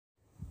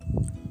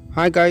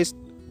Hi guys,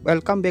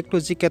 welcome back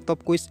to GK Top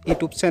Quiz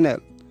YouTube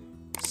channel.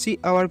 See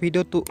our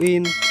video to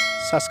win,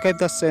 subscribe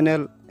the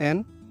channel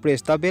and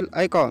press the bell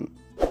icon.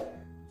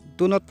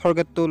 Do not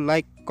forget to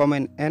like,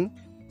 comment and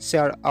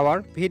share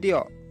our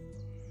video.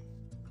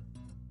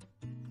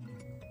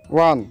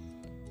 1.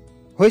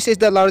 Which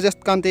is the largest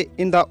country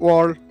in the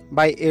world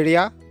by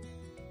area?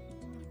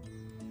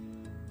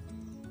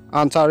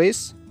 Answer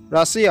is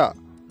Russia.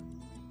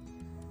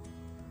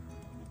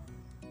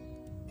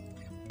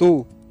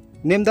 2.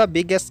 Name the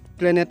biggest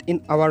planet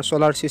in our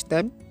solar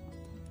system.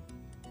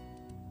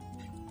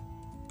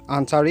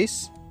 Answer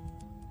is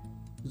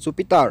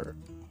Jupiter.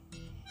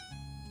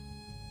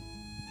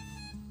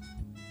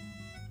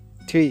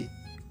 3.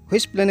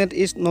 Which planet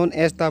is known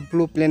as the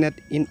blue planet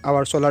in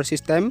our solar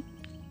system?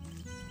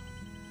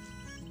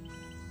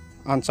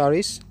 Answer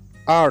is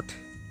Earth.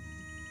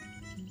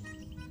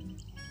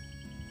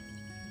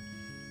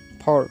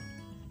 4.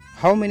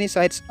 How many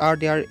sides are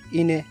there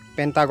in a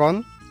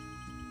pentagon?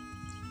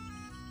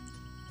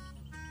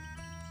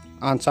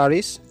 Answer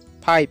is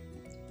 5.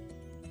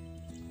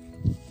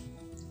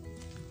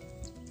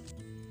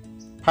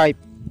 5.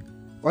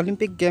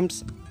 Olympic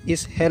Games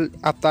is held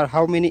after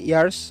how many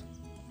years?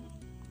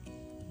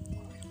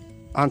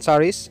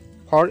 Answer is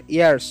 4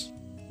 years.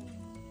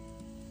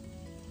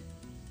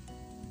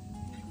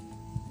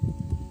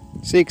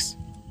 6.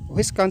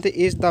 Which country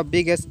is the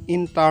biggest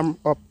in terms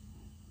of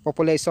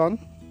population?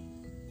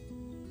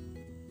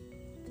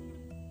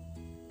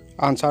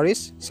 Answer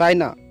is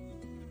China.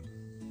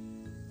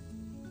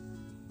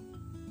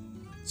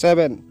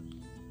 7.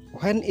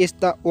 When is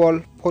the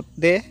World Food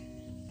Day?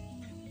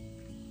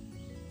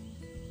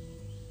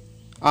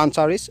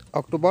 Answer is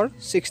October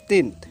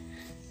 16th.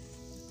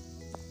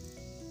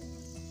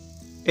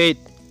 8.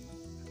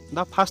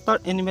 The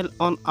fastest animal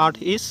on earth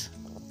is?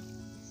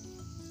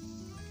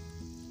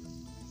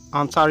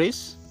 Answer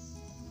is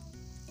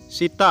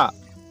cheetah.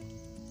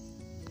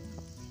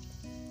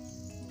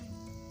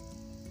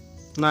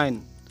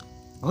 9.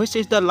 Which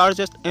is the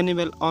largest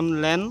animal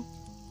on land?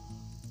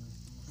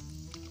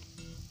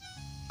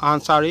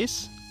 Answer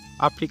is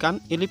African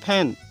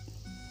elephant.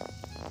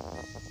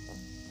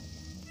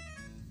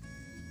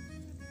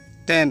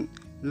 10.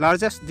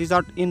 Largest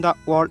desert in the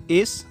world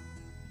is?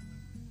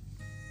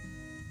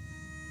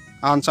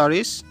 Answer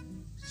is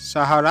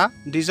Sahara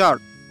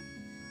Desert.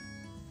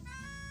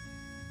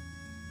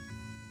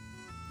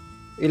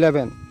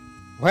 11.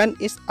 When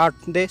is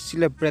Earth Day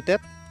celebrated?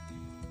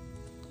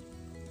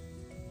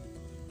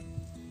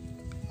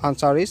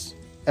 Answer is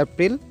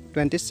April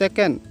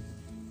 22nd.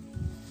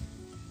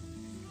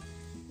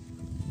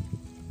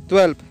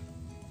 12.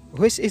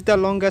 Which is the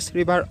longest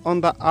river on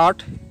the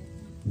earth?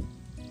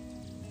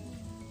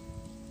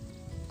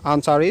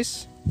 Answer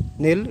is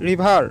Nile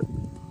River.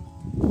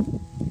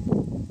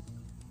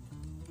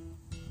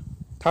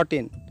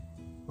 13.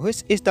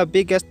 Which is the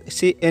biggest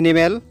sea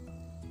animal?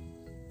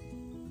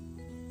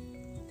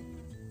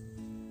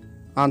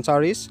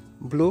 Answer is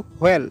blue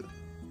whale.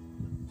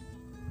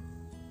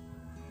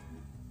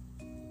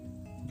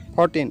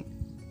 14.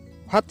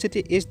 What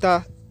city is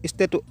the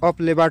Statue of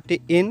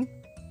Liberty in?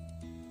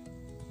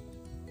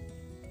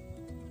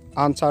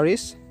 Answer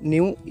is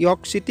New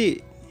York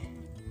City.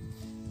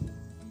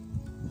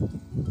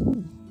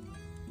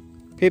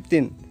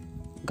 15.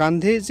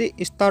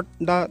 Gandhiji started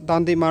the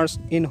Dandi March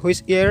in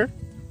which year?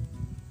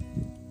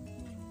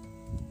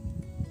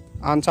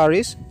 Answer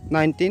is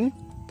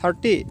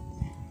 1930.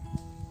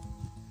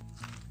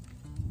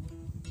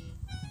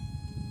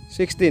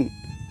 16.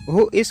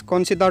 Who is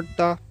considered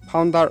the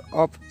founder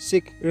of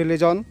Sikh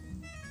religion?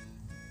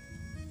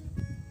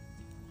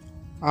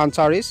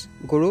 Answer is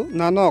Guru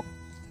Nanak.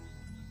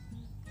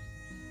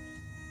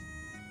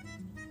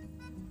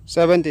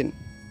 17.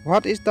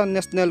 What is the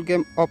national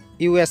game of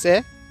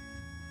USA?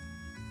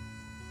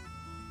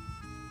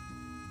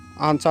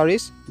 Answer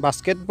is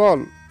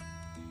basketball.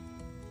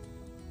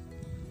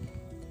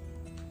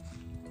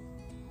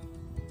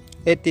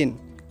 18.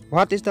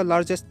 What is the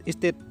largest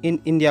state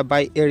in India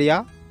by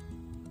area?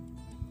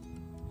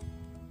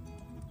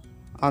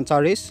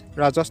 Answer is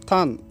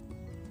Rajasthan.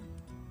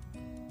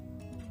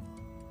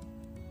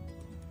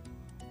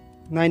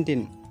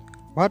 19.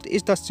 What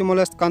is the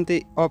smallest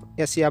country of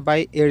Asia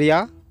by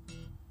area?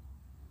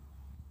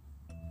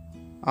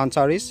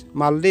 Answer is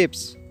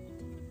Maldives.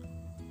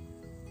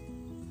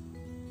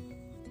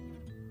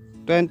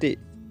 20.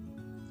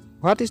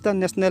 What is the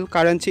national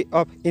currency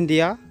of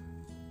India?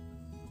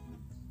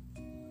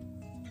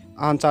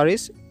 Answer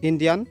is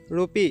Indian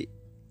rupee.